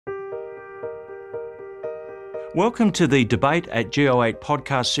Welcome to the Debate at Go8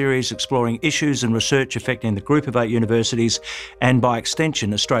 podcast series exploring issues and research affecting the Group of 8 universities and, by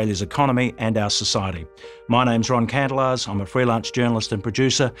extension, Australia's economy and our society. My name's Ron Candelars, I'm a freelance journalist and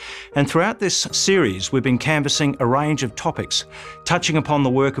producer, and throughout this series we've been canvassing a range of topics touching upon the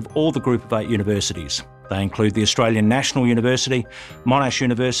work of all the Group of 8 universities. They include the Australian National University, Monash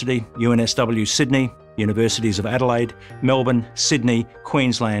University, UNSW Sydney, Universities of Adelaide, Melbourne, Sydney,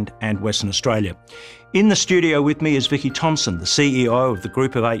 Queensland and Western Australia. In the studio with me is Vicky Thompson, the CEO of the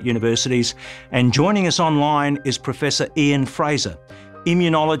Group of 8 universities, and joining us online is Professor Ian Frazer,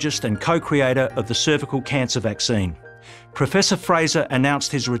 immunologist and co-creator of the cervical cancer vaccine. Professor Frazer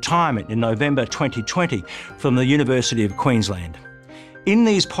announced his retirement in November 2020 from the University of Queensland. In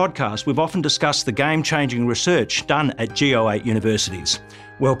these podcasts, we've often discussed the game-changing research done at Go8 universities.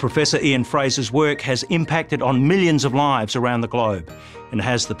 Well, Professor Ian Frazer's work has impacted on millions of lives around the globe and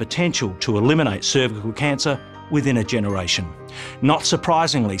has the potential to eliminate cervical cancer within a generation. Not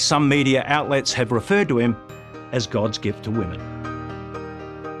surprisingly, some media outlets have referred to him as God's gift to women.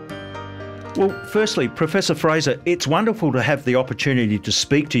 Well, firstly, Professor Frazer, it's wonderful to have the opportunity to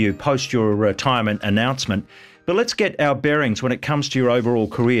speak to you post your retirement announcement. But let's get our bearings when it comes to your overall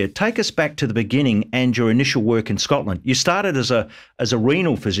career. Take us back to the beginning and your initial work in Scotland. You started as a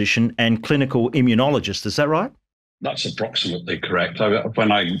renal physician and clinical immunologist, is that right? That's approximately correct.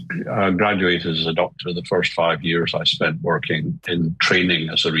 When I graduated as a doctor, the first 5 years I spent working in training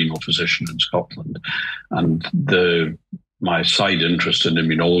as a renal physician in Scotland. And my side interest in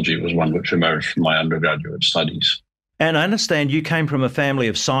immunology was one which emerged from my undergraduate studies. And I understand you came from a family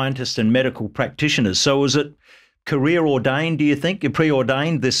of scientists and medical practitioners. So was it career ordained, do you think? You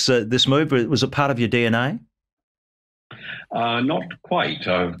preordained this move? Was it part of your DNA? Not quite.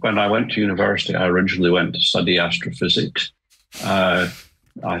 When I went to university, I originally went to study astrophysics.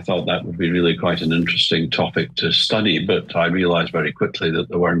 I thought that would be really quite an interesting topic to study, but I realized very quickly that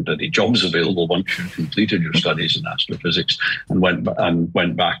there weren't any jobs available once you completed your studies in astrophysics, and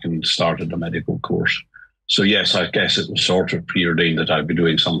went back and started a medical course. So yes, I guess it was sort of preordained that I'd be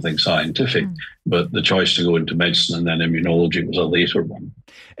doing something scientific, but the choice to go into medicine and then immunology was a later one.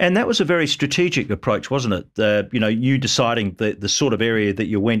 And that was a very strategic approach, wasn't it? You deciding the sort of area that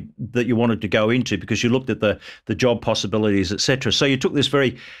you wanted to go into because you looked at the job possibilities, etc. So you took this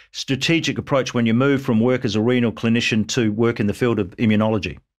very strategic approach when you moved from work as a renal clinician to work in the field of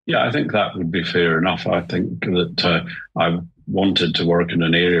immunology. Yeah, I think that would be fair enough. I think that I wanted to work in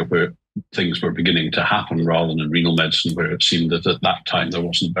an area where things were beginning to happen rather than in renal medicine, where it seemed that at that time there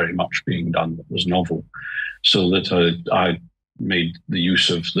wasn't very much being done that was novel. So that I made the use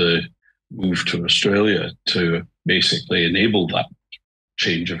of the move to Australia to basically enable that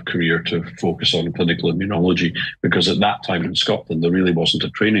change of career to focus on clinical immunology, because at that time in Scotland there really wasn't a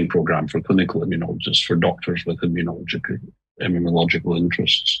training program for clinical immunologists, for doctors with immunological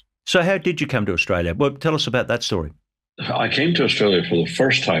interests. So how did you come to Australia? Well, tell us about that story. I came to Australia for the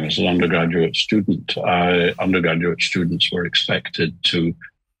first time as an undergraduate student. Undergraduate students were expected to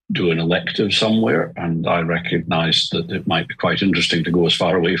do an elective somewhere, and I recognised that it might be quite interesting to go as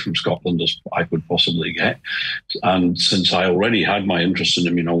far away from Scotland as I could possibly get. And since I already had my interest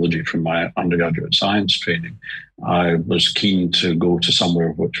in immunology from my undergraduate science training, I was keen to go to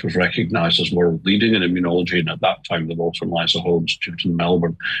somewhere which was recognised as world leading in immunology. And at that time, the Walter and Eliza Hall Institute in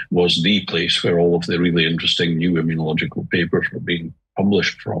Melbourne was the place where all of the really interesting new immunological papers were being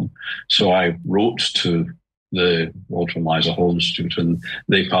published from. So I wrote to the Walter and Eliza Hall Institute, and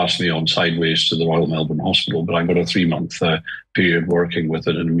they passed me on sideways to the Royal Melbourne Hospital. But I got a 3-month period working with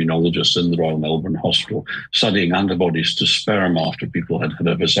an immunologist in the Royal Melbourne Hospital, studying antibodies to sperm after people had had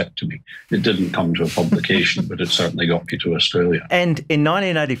a vasectomy. It didn't come to a publication, but it certainly got me to Australia. And in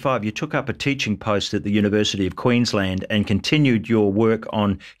 1985, you took up a teaching post at the University of Queensland and continued your work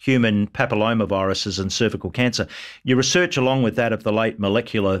on human papillomaviruses and cervical cancer. Your research, along with that of the late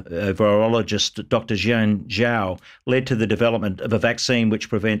molecular virologist Dr. Jian Zhao, led to the development of a vaccine which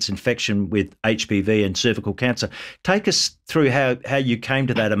prevents infection with HPV and cervical cancer. Take us through how you came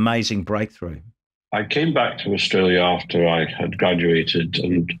to that amazing breakthrough. I came back to Australia after I had graduated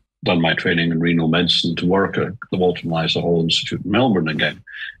and done my training in renal medicine to work at the Walter and Eliza Hall Institute in Melbourne again,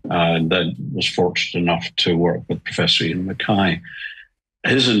 and then was fortunate enough to work with Professor Ian Frazer.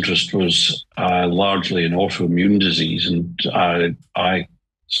 His interest was largely in autoimmune disease, and I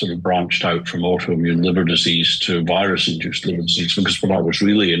sort of branched out from autoimmune liver disease to virus-induced liver disease, because what I was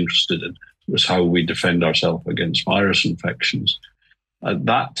really interested in was how we defend ourselves against virus infections. At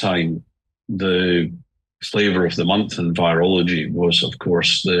that time, the flavor of the month in virology was, of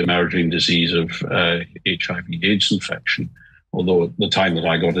course, the emerging disease of HIV/AIDS infection, although at the time that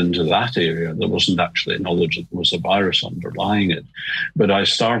I got into that area, there wasn't actually knowledge that there was a virus underlying it. But I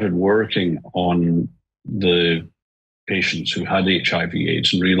started working on the patients who had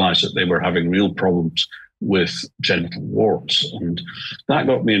HIV/AIDS and realized that they were having real problems with genital warts. And that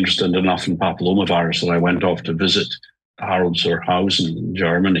got me interested enough in papillomavirus that I went off to visit Harald Zurhausen in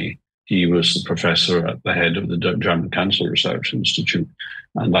Germany. He was the professor at the head of the German Cancer Research Institute.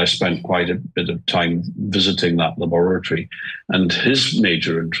 And I spent quite a bit of time visiting that laboratory. And his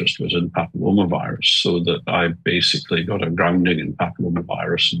major interest was in papillomavirus, so that I basically got a grounding in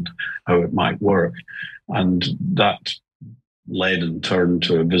papillomavirus and how it might work. And that led in turn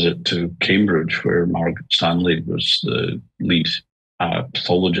to a visit to Cambridge, where Margaret Stanley was the lead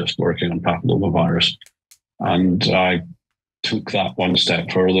pathologist working on papillomavirus. And I took that one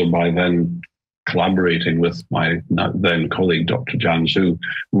step further by then collaborating with my then colleague, Dr. Jan Zhu,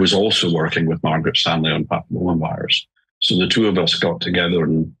 who was also working with Margaret Stanley on papillomavirus. So the two of us got together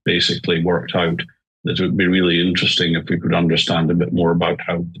and basically worked out that it would be really interesting if we could understand a bit more about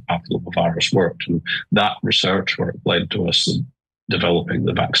how the papillomavirus worked. And that research work led to us developing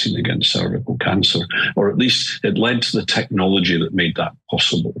the vaccine against cervical cancer, or at least it led to the technology that made that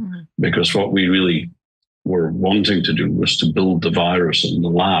possible. Mm-hmm. Because what we really were wanting to do was to build the virus in the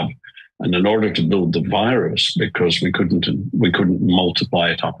lab. And in order to build the virus, because we couldn't multiply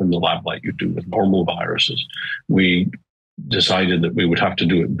it up in the lab like you do with normal viruses, we decided that we would have to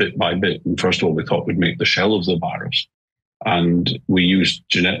do it bit by bit. And first of all, we thought we'd make the shell of the virus. And we used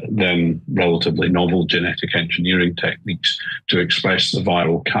then relatively novel genetic engineering techniques to express the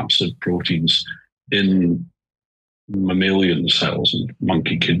viral capsid proteins in mammalian cells and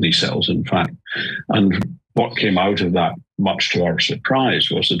monkey kidney cells, in fact. And what came out of that, much to our surprise,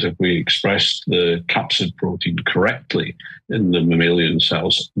 was that if we expressed the capsid protein correctly in the mammalian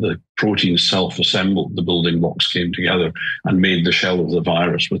cells, the protein self-assembled, the building blocks came together and made the shell of the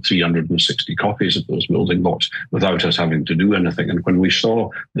virus with 360 copies of those building blocks without us having to do anything. And when we saw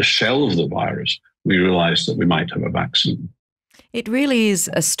the shell of the virus, we realized that we might have a vaccine. It really is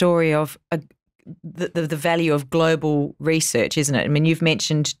a story of the value of global research, isn't it? I mean, you've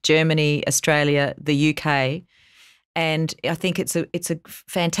mentioned Germany, Australia, the UK, and I think it's a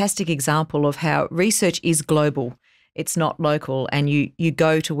fantastic example of how research is global. It's not local, and you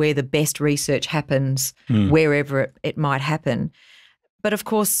go to where the best research happens, wherever it might happen. But of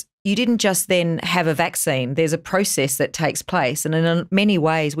course, you didn't just then have a vaccine. There's a process that takes place, and in many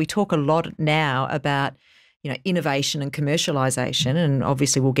ways, we talk a lot now about innovation and commercialisation, and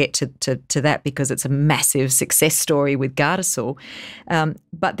obviously we'll get to that because it's a massive success story with Gardasil.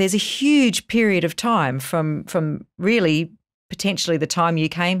 But there's a huge period of time from really potentially the time you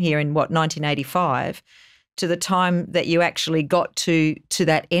came here in 1985 to the time that you actually got to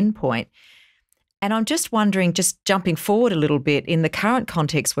that endpoint. And I'm just wondering, just jumping forward a little bit in the current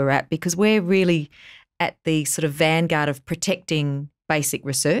context we're at, because we're really at the sort of vanguard of protecting basic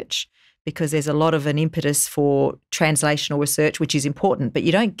research, because there's a lot of an impetus for translational research, which is important, but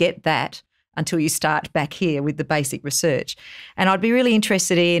you don't get that until you start back here with the basic research. And I'd be really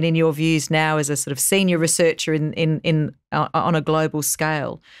interested, Ian, in your views now as a sort of senior researcher on a global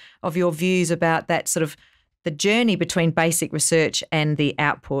scale, of your views about that sort of the journey between basic research and the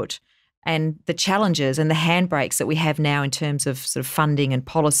output, and the challenges and the handbrakes that we have now in terms of sort of funding and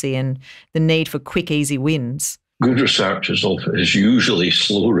policy and the need for quick, easy wins. Good research is usually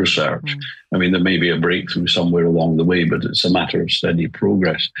slow research. I mean, there may be a breakthrough somewhere along the way, but it's a matter of steady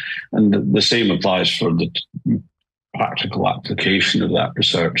progress. And the same applies for the practical application of that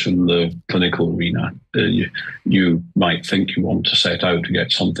research in the clinical arena. You might think you want to set out to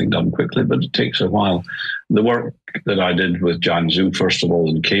get something done quickly, but it takes a while. The work that I did with Jan Zhu, first of all,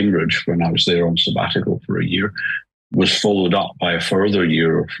 in Cambridge, when I was there on sabbatical for a year, was followed up by a further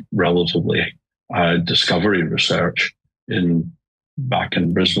year of relatively discovery research back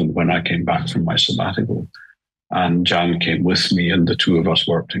in Brisbane when I came back from my sabbatical. And Jan came with me, and the two of us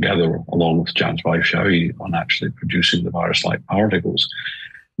worked together, along with Jan's wife, Xiaoyi, on actually producing the virus-like particles.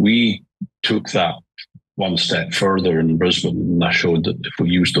 We took that one step further in Brisbane, and I showed that if we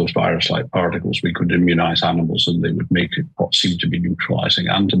used those virus-like particles, we could immunize animals and they would make what seemed to be neutralizing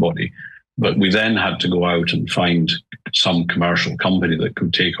antibody. But we then had to go out and find some commercial company that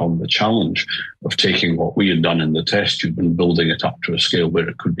could take on the challenge of taking what we had done in the test tube and building it up to a scale where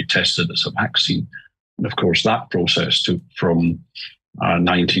it could be tested as a vaccine. And of course, that process took from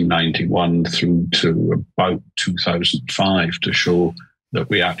 1991 through to about 2005 to show that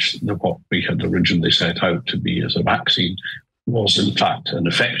what we had originally set out to be as a vaccine was in fact an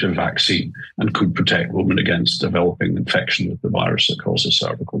effective vaccine and could protect women against developing infection with the virus that causes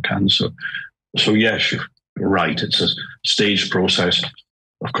cervical cancer. So yes, right. It's a staged process.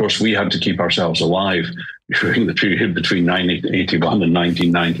 Of course, we had to keep ourselves alive during the period between 1981 and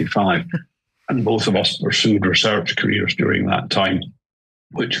 1995. And both of us pursued research careers during that time,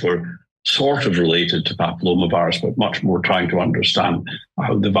 which were sort of related to papillomavirus, but much more trying to understand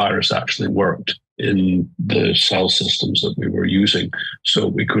how the virus actually worked in the cell systems that we were using, so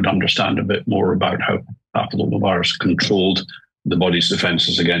we could understand a bit more about how papillomavirus controlled the body's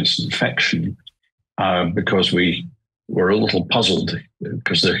defenses against infection, because we were a little puzzled,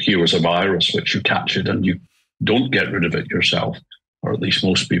 because here was a virus which you catch it and you don't get rid of it yourself, or at least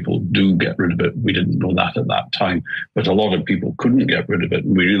most people do get rid of it. We didn't know that at that time, but a lot of people couldn't get rid of it.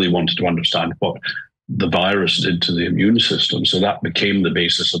 And we really wanted to understand what the virus did to the immune system. So that became the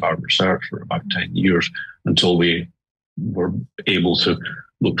basis of our research for about 10 years, until we were able to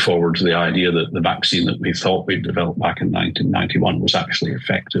look forward to the idea that the vaccine that we thought we'd developed back in 1991 was actually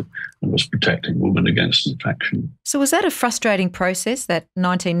effective and was protecting women against infection. So was that a frustrating process, that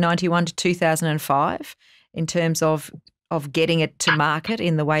 1991 to 2005, in terms of getting it to market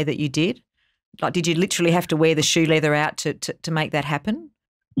in the way that you did? Like, did you literally have to wear the shoe leather out to make that happen?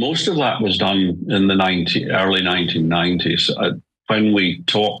 Most of that was done in the early 1990s. When we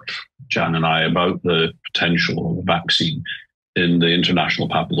talked, Jan and I, about the potential of a vaccine in the international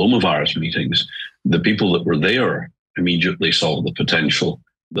papillomavirus meetings, the people that were there immediately saw the potential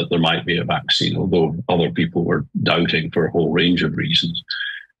that there might be a vaccine, although other people were doubting for a whole range of reasons.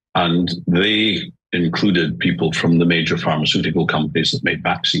 And they included people from the major pharmaceutical companies that made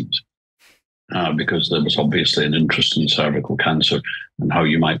vaccines, because there was obviously an interest in cervical cancer and how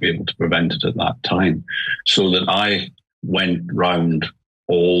you might be able to prevent it at that time. So that I went round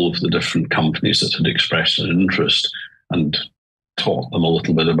all of the different companies that had expressed an interest and taught them a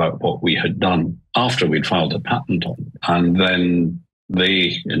little bit about what we had done after we'd filed a patent on it. And then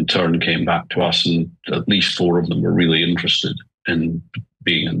they, in turn, came back to us, and at least 4 of them were really interested in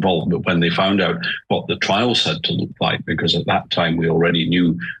being involved. But when they found out what the trials had to look like, because at that time we already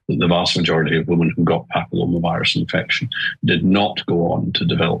knew that the vast majority of women who got papillomavirus infection did not go on to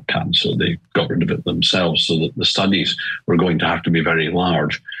develop cancer. They got rid of it themselves, so that the studies were going to have to be very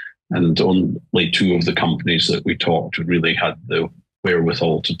large. And only 2 of the companies that we talked to really had the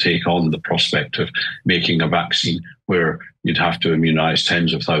wherewithal to take on the prospect of making a vaccine where you'd have to immunize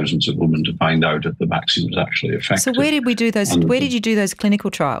tens of thousands of women to find out if the vaccine was actually effective. So where did we do those? Where did you do those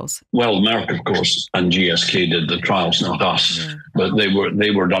clinical trials? Well, Merck, of course, and GSK did the trials, not us, but they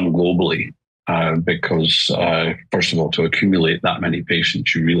were done globally. Because, first of all, to accumulate that many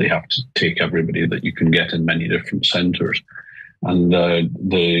patients, you really have to take everybody that you can get in many different centers. And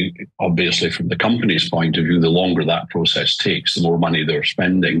obviously, from the company's point of view, the longer that process takes, the more money they're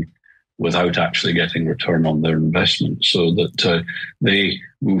spending without actually getting return on their investment. So that they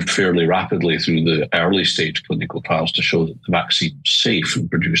moved fairly rapidly through the early stage clinical trials to show that the vaccine was safe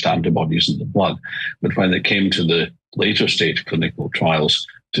and produced antibodies in the blood. But when it came to the later stage clinical trials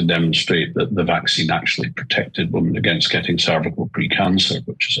to demonstrate that the vaccine actually protected women against getting cervical precancer,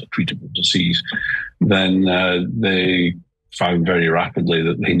 which is a treatable disease, then they found very rapidly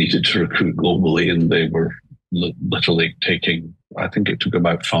that they needed to recruit globally, and they were literally taking, I think it took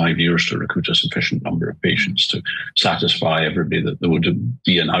about 5 years to recruit a sufficient number of patients to satisfy everybody that there would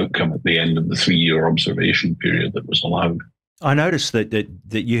be an outcome at the end of the 3-year observation period that was allowed. I noticed that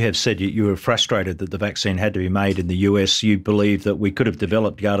you have said you were frustrated that the vaccine had to be made in the US. You believe that we could have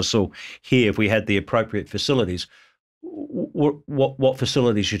developed Gardasil here if we had the appropriate facilities. What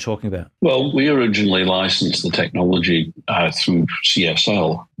facilities are you talking about? Well, we originally licensed the technology through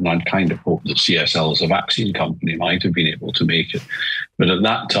CSL, and I'd kind of hoped that CSL as a vaccine company might have been able to make it. But at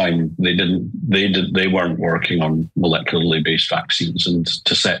that time, they weren't working on molecularly based vaccines, and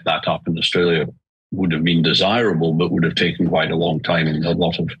to set that up in Australia would have been desirable, but would have taken quite a long time and a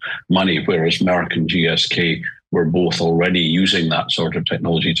lot of money, whereas Merck and GSK were both already using that sort of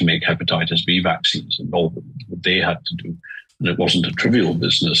technology to make hepatitis B vaccines, and all that they had to do. And it wasn't a trivial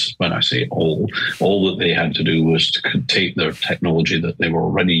business when I say all that they had to do was to take their technology that they were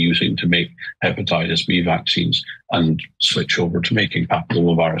already using to make hepatitis B vaccines and switch over to making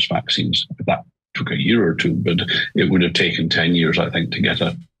papillomavirus vaccines. That took a year or 2, but it would have taken 10 years, I think, to get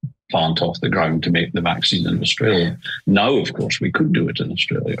a plant off the ground to make the vaccine in Australia. Now, of course, we could do it in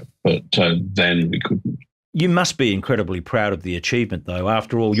Australia, but then we couldn't. You must be incredibly proud of the achievement, though.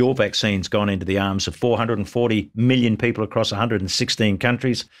 After all, your vaccine's gone into the arms of 440 million people across 116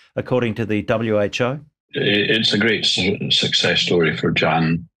 countries, according to the WHO. It's a great success story for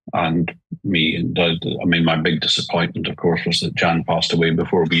Jan and me. And I mean, my big disappointment, of course, was that Jan passed away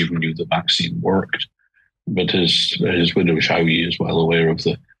before we even knew the vaccine worked. But his widow, Xiaoyi, is well aware of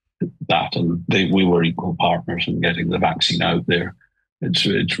the that, and we were equal partners in getting the vaccine out there.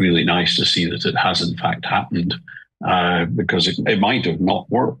 It's really nice to see that it has in fact happened, because it might have not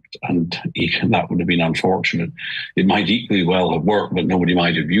worked, and that would have been unfortunate. It might equally well have worked, but nobody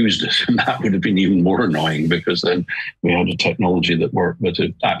might have used it, and that would have been even more annoying, because then we had a technology that worked, but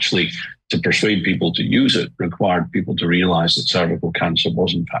it actually, to persuade people to use it, required people to realize that cervical cancer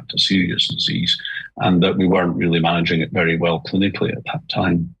was in fact a serious disease, and that we weren't really managing it very well clinically at that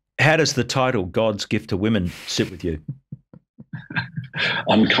time. How does the title God's Gift to Women sit with you?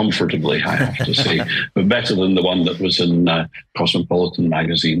 Uncomfortably, I have to say, but better than the one that was in Cosmopolitan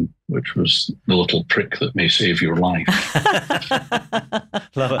magazine, which was the little prick that may save your life.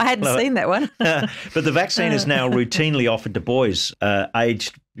 I hadn't seen that one. But the vaccine is now routinely offered to boys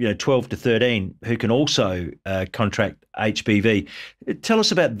aged 12 to 13 who can also contract HPV. Tell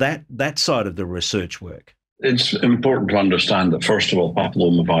us about that side of the research work. It's important to understand that, first of all,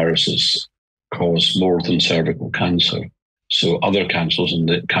 papillomaviruses cause more than cervical cancer. So other cancers in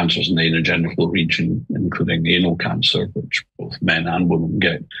the anogenital region, including anal cancer, which both men and women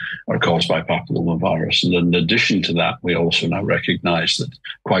get, are caused by papillomavirus. And in addition to that, we also now recognize that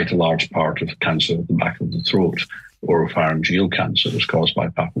quite a large part of cancer at the back of the throat, oropharyngeal cancer, is caused by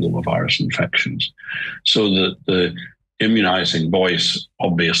papillomavirus infections. So that the immunizing boys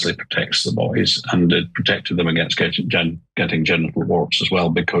obviously protects the boys, and it protected them against getting genital warts as well,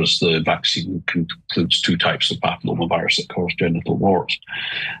 because the vaccine includes two types of papillomavirus that cause genital warts.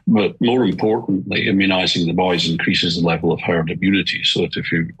 But more importantly, immunizing the boys increases the level of herd immunity, so that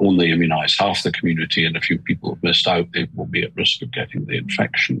if you only immunize half the community and a few people have missed out, they will be at risk of getting the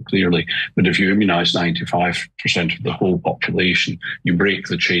infection, clearly. But if you immunize 95% of the whole population, you break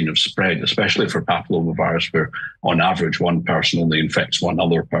the chain of spread, especially for papillomavirus, where on average one person only infects one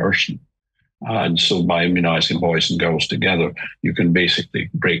other person. And so by immunizing boys and girls together, you can basically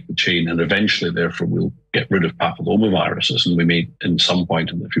break the chain, and eventually, therefore, we'll get rid of papillomaviruses. And we may, in some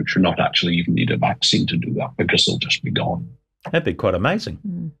point in the future, not actually even need a vaccine to do that, because they'll just be gone. That'd be quite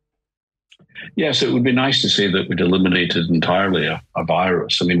amazing. Yes, it would be nice to say that we'd eliminated entirely a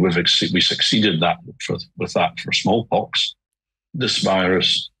virus. I mean, we succeeded with that for smallpox. This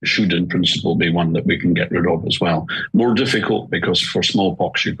virus should, in principle, be one that we can get rid of as well. More difficult, because for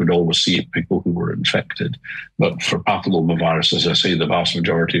smallpox, you could always see people who were infected. But for papillomavirus, as I say, the vast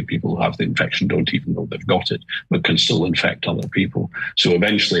majority of people who have the infection don't even know they've got it, but can still infect other people. So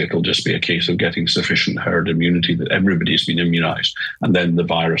eventually, it'll just be a case of getting sufficient herd immunity that everybody's been immunized, and then the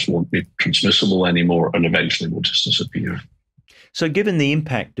virus won't be transmissible anymore, and eventually will just disappear. So given the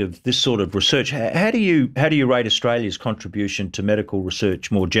impact of this sort of research, how do you rate Australia's contribution to medical research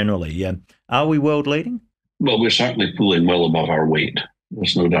more generally? Are we world leading? Well, we're certainly pulling well above our weight.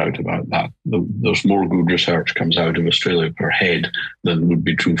 There's no doubt about that. There's more good research comes out of Australia per head than would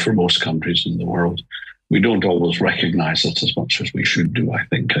be true for most countries in the world. We don't always recognize it as much as we should do, I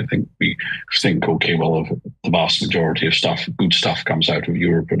think. I think we think, okay, well, the vast majority of good stuff comes out of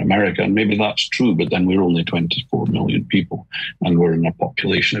Europe and America, and maybe that's true, but then we're only 24 million people, and we're in a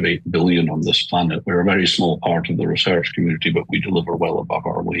population of 8 billion on this planet. We're a very small part of the research community, but we deliver well above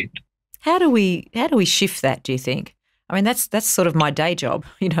our weight. How do we shift that, do you think? I mean, that's sort of my day job,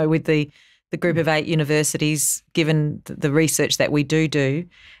 with the group of 8 universities, given the research that we do.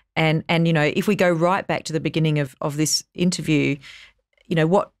 And if we go right back to the beginning of this interview,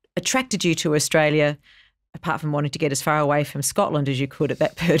 what attracted you to Australia, apart from wanting to get as far away from Scotland as you could at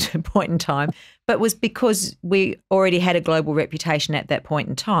that point in time, but was because we already had a global reputation at that point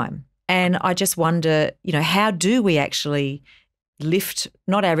in time. And I just wonder, how do we actually lift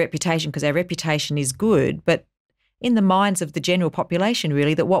not our reputation, because our reputation is good, but in the minds of the general population,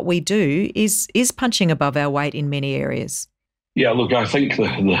 really, that what we do is punching above our weight in many areas? Yeah, look, I think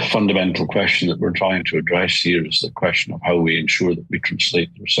the fundamental question that we're trying to address here is the question of how we ensure that we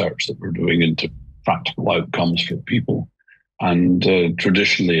translate the research that we're doing into practical outcomes for people. And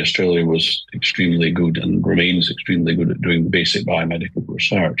traditionally, Australia was extremely good and remains extremely good at doing the basic biomedical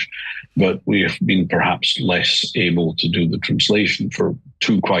research. But we have been perhaps less able to do the translation for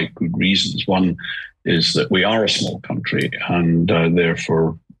two quite good reasons. One is that we are a small country, and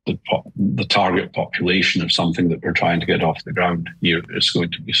therefore the target population of something that we're trying to get off the ground here is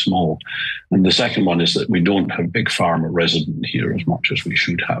going to be small. And the second one is that we don't have big pharma resident here as much as we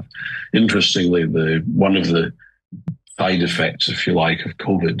should have. Interestingly, one of the side effects, if you like, of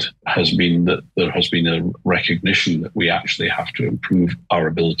COVID has been that there has been a recognition that we actually have to improve our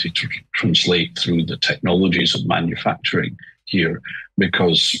ability to translate through the technologies of manufacturing here,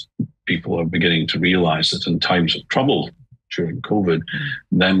 because people are beginning to realize that in times of trouble, during COVID,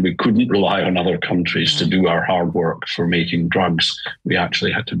 then we couldn't rely on other countries to do our hard work for making drugs. We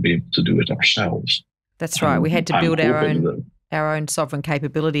actually had to be able to do it ourselves. That's right. We had to build our own sovereign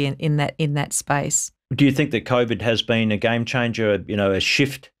capability in that space. Do you think that COVID has been a game changer, a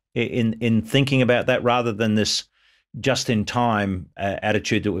shift in thinking about that rather than this just-in-time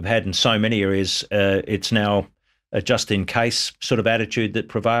attitude that we've had in so many areas? It's now a just-in-case sort of attitude that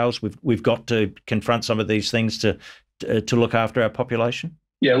prevails. We've got to confront some of these things to look after our population.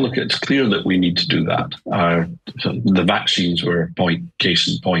 Yeah, look, it's clear that we need to do that. The vaccines were case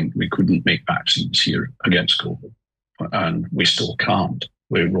in point. We couldn't make vaccines here against COVID, and we still can't.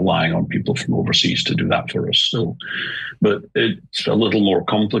 We're relying on people from overseas to do that for us still. But it's a little more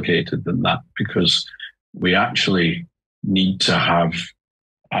complicated than that, because we actually need to have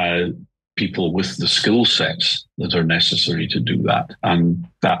people with the skill sets that are necessary to do that. And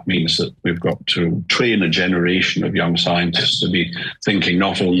that means that we've got to train a generation of young scientists to be thinking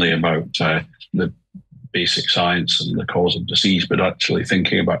not only about the basic science and the cause of disease, but actually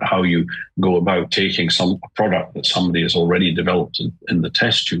thinking about how you go about taking a product that somebody has already developed in the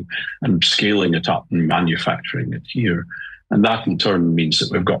test tube and scaling it up and manufacturing it here. And that in turn means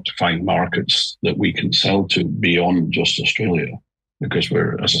that we've got to find markets that we can sell to beyond just Australia, because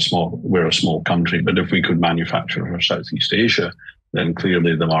we're a small country. But if we could manufacture for Southeast Asia, then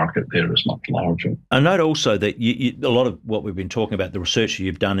clearly the market there is much larger. I note also that a lot of what we've been talking about, the research that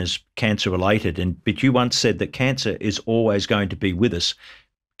you've done, is cancer related. But you once said that cancer is always going to be with us.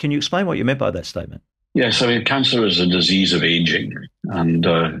 Can you explain what you meant by that statement? Yes, I mean, cancer is a disease of aging, and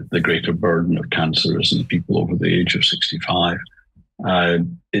the greater burden of cancer is in people over the age of 65.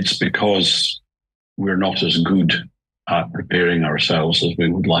 It's because we're not as good at preparing ourselves as we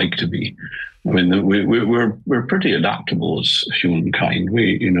would like to be. I mean, we're pretty adaptable as humankind.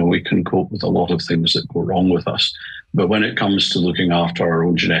 We can cope with a lot of things that go wrong with us. But when it comes to looking after our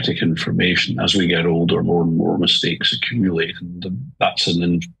own genetic information, as we get older, more and more mistakes accumulate, and that's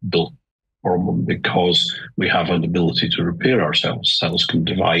an inbuilt problem because we have an ability to repair ourselves. Cells can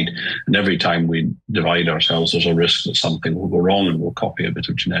divide, and every time we divide ourselves, there's a risk that something will go wrong and we'll copy a bit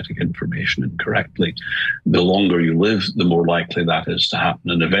of genetic information incorrectly. The longer you live, the more likely that is to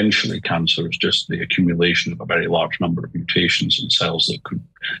happen. And eventually cancer is just the accumulation of a very large number of mutations in cells that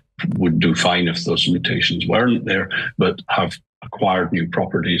would do fine if those mutations weren't there, but have acquired new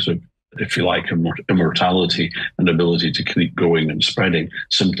properties of, if you like, immortality and ability to keep growing and spreading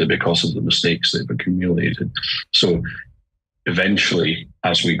simply because of the mistakes they've accumulated. So eventually,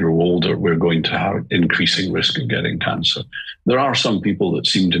 as we grow older, we're going to have increasing risk of getting cancer. There are some people that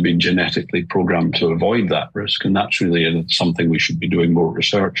seem to be genetically programmed to avoid that risk, and that's really something we should be doing more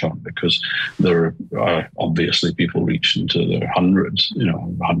research on, because there are obviously people reach into their hundreds,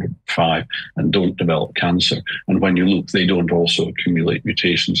 105, and don't develop cancer. And when you look, they don't also accumulate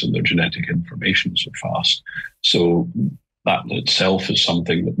mutations in their genetic information so fast. So that itself is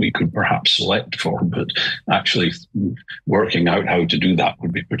something that we could perhaps select for, but actually working out how to do that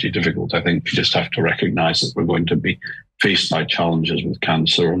would be pretty difficult. I think we just have to recognize that we're going to be faced by challenges with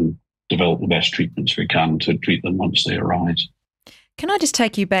cancer and develop the best treatments we can to treat them once they arise. Can I just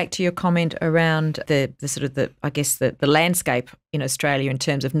take you back to your comment around the landscape in Australia in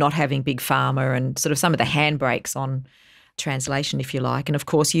terms of not having big pharma and sort of some of the handbrakes on translation, if you like. And of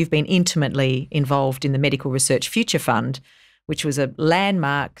course, you've been intimately involved in the Medical Research Future Fund, which was a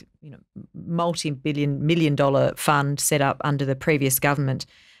landmark, multi-million-dollar fund set up under the previous government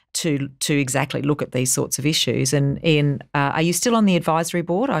to exactly look at these sorts of issues. And Ian, are you still on the advisory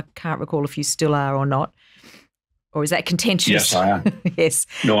board? I can't recall if you still are or not. Or is that contentious? Yes, I am. Yes.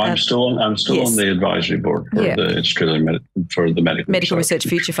 No, I'm still on the advisory board for the Medical Research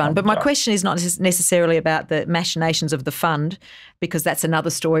Future Fund. But my question is not necessarily about the machinations of the fund, because that's another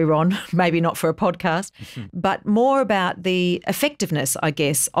story, Ron, maybe not for a podcast, but more about the effectiveness, I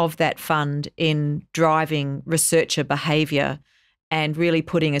guess, of that fund in driving researcher behaviour and really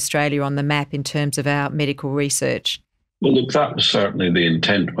putting Australia on the map in terms of our medical research. Well, look, that was certainly the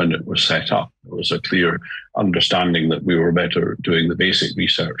intent when it was set up. There was a clear understanding that we were better doing the basic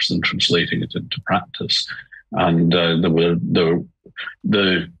research than translating it into practice. And the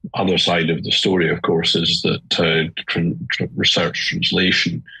other side of the story, of course, is that research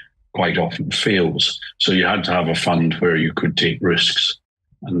translation quite often fails. So you had to have a fund where you could take risks.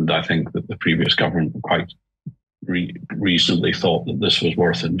 And I think that the previous government quite reasonably thought that this was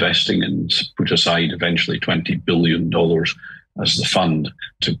worth investing and put aside eventually $20 billion as the fund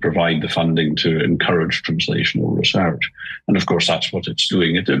to provide the funding to encourage translational research. And of course, that's what it's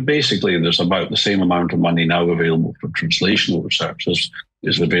doing. Basically, there's about the same amount of money now available for translational research as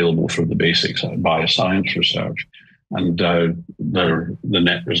is available for the basic bioscience research. And the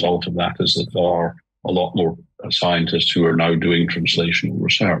net result of that is that there are a lot more scientists who are now doing translational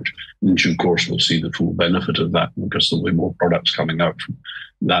research. In due course, we'll see the full benefit of that because there'll be more products coming out from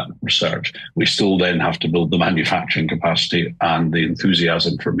that research. We still then have to build the manufacturing capacity and the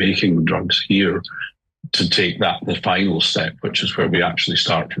enthusiasm for making drugs here to take that the final step, which is where we actually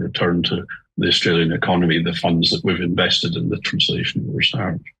start to return to the Australian economy the funds that we've invested in the translational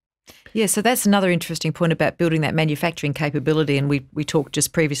research. Yeah, so that's another interesting point about building that manufacturing capability. And we talked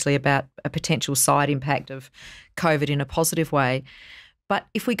just previously about a potential side impact of COVID in a positive way. But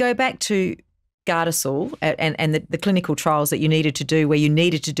if we go back to Gardasil and the clinical trials that you needed to do, where you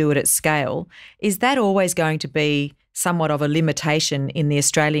needed to do it at scale, is that always going to be somewhat of a limitation in the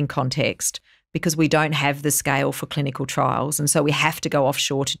Australian context because we don't have the scale for clinical trials, and so we have to go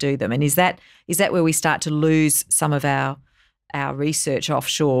offshore to do them? And is that where we start to lose some of our research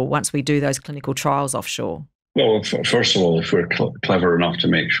offshore once we do those clinical trials offshore? Well, first of all, if we're clever enough to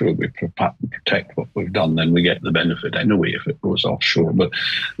make sure we protect what we've done, then we get the benefit anyway if it goes offshore. But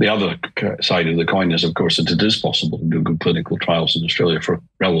the other side of the coin is, of course, that it is possible to do good clinical trials in Australia for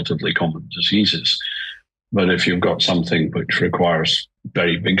relatively common diseases. But if you've got something which requires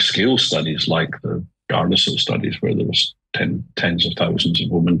very big scale studies like the Gardasil studies where there was tens of thousands of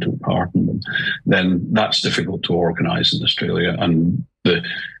women took part in them, then that's difficult to organise in Australia. And the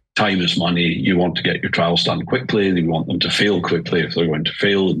time is money. You want to get your trials done quickly. You want them to fail quickly if they're going to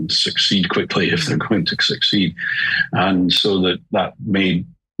fail and succeed quickly if they're going to succeed. And so that may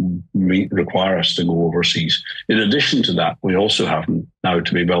require us to go overseas. In addition to that, we also have now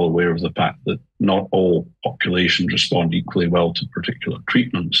to be well aware of the fact that not all populations respond equally well to particular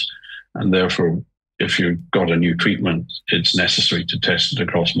treatments. And therefore, if you've got a new treatment, it's necessary to test it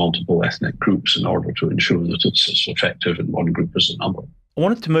across multiple ethnic groups in order to ensure that it's as effective in one group as another. I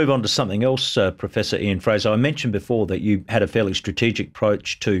wanted to move on to something else, Professor Ian Frazer. I mentioned before that you had a fairly strategic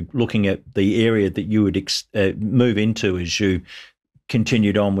approach to looking at the area that you would move into as you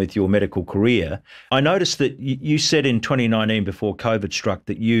continued on with your medical career. I noticed that you said in 2019, before COVID struck,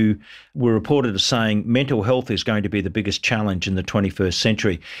 that you were reported as saying mental health is going to be the biggest challenge in the 21st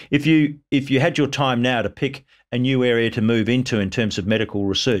century. If you had your time now to pick a new area to move into in terms of medical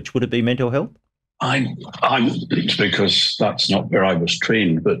research, would it be mental health? It's because that's not where I was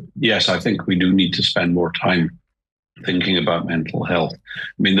trained. But yes, I think we do need to spend more time thinking about mental health.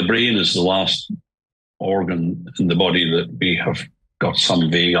 I mean, the brain is the last organ in the body that we have got some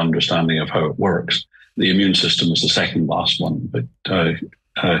vague understanding of how it works. The immune system is the second last one, but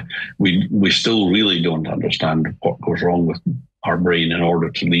we still really don't understand what goes wrong with our brain in order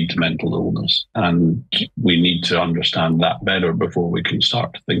to lead to mental illness. And we need to understand that better before we can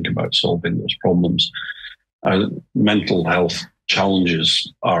start to think about solving those problems. Mental health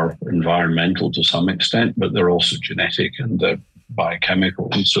challenges are environmental to some extent, but they're also genetic and biochemical.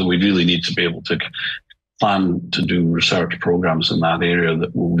 And so we really need to be able to plan to do research programs in that area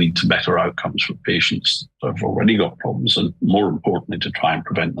that will lead to better outcomes for patients that have already got problems, and more importantly, to try and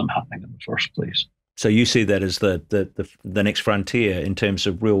prevent them happening in the first place. So you see that as the next frontier in terms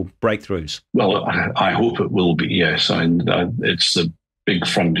of real breakthroughs? Well, I hope it will be, yes. And it's the big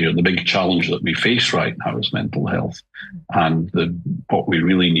frontier, the big challenge that we face right now is mental health. And what we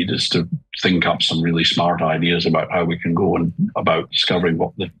really need is to think up some really smart ideas about how we can go and about discovering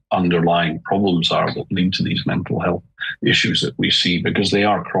what the underlying problems are that lead to these mental health issues that we see, because they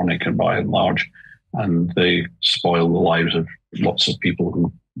are chronic and by and large, and they spoil the lives of lots of people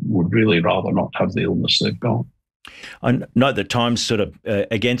who would really rather not have the illness they've got. I know that time's sort of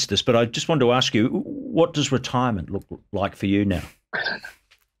against us, but I just wanted to ask you, what does retirement look like for you now?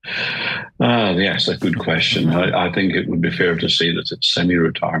 Yes, a good question. I think it would be fair to say that it's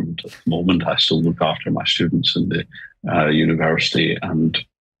semi-retirement at the moment. I still look after my students in the university, and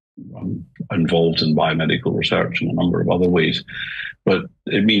I'm involved in biomedical research in a number of other ways. But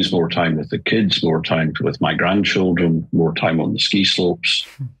it means more time with the kids, more time with my grandchildren, more time on the ski slopes,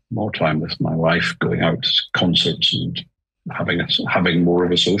 more time with my wife, going out to concerts and having more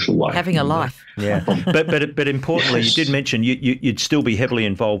of a social life. Having a life. Yeah. But importantly, yes, you did mention you'd still be heavily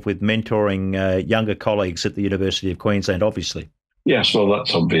involved with mentoring younger colleagues at the University of Queensland, obviously. Yes, well,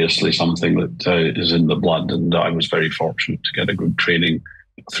 that's obviously something that is in the blood, and I was very fortunate to get a good training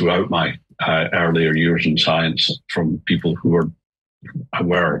throughout my earlier years in science from people who were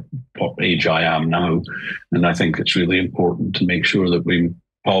aware what age I am now. And I think it's really important to make sure that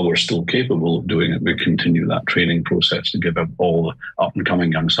while we're still capable of doing it, we continue that training process to give all the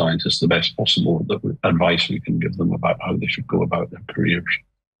up-and-coming young scientists the best possible advice we can give them about how they should go about their careers.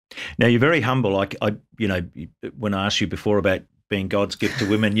 Now, you're very humble. When I asked you before about being God's gift to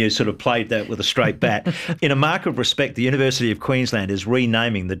women. You sort of played that with a straight bat. In a mark of respect, the University of Queensland is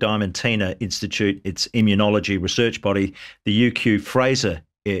renaming the Diamantina Institute its immunology research body, the UQ Frazer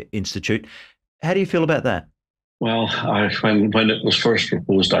Institute. How do you feel about that? Well, when it was first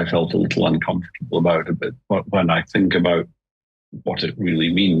proposed, I felt a little uncomfortable about it. But when I think about what it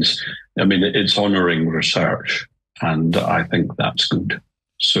really means, I mean, it's honouring research, and I think that's good.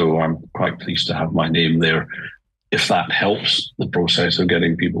 So I'm quite pleased to have my name there, if that helps the process of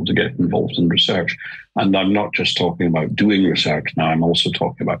getting people to get involved in research. And I'm not just talking about doing research now, I'm also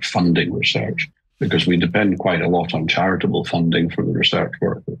talking about funding research, because we depend quite a lot on charitable funding for the research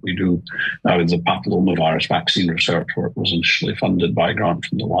work that we do. Now, the papillomavirus vaccine research work was initially funded by a grant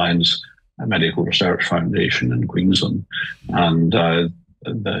from the Lions Medical Research Foundation in Queensland. And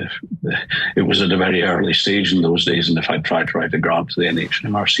it was at a very early stage in those days, and if I'd tried to write a grant to the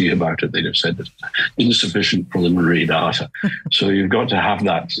NHMRC about it, they'd have said it's insufficient preliminary data. So you've got to have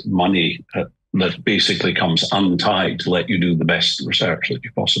that money that basically comes untied to let you do the best research that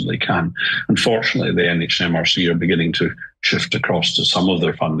you possibly can. Unfortunately, the NHMRC are beginning to shift across to some of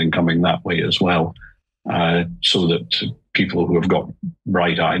their funding coming that way as well, so that people who have got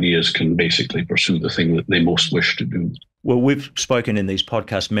bright ideas can basically pursue the thing that they most wish to do. Well, we've spoken in these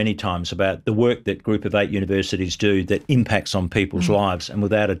podcasts many times about the work that Group of 8 universities do that impacts on people's lives. And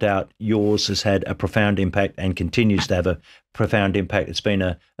without a doubt, yours has had a profound impact and continues to have a profound impact. It's been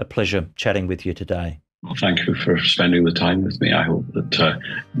a pleasure chatting with you today. Well, thank you for spending the time with me. I hope that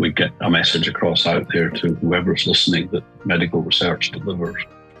we get a message across out there to whoever's listening that medical research delivers.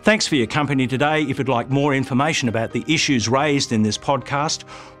 Thanks for your company today. If you'd like more information about the issues raised in this podcast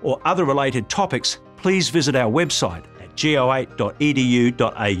or other related topics, please visit our website at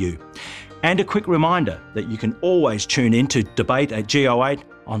go8.edu.au. And a quick reminder that you can always tune in to Debate at Go8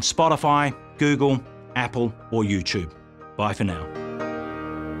 on Spotify, Google, Apple or YouTube. Bye for now.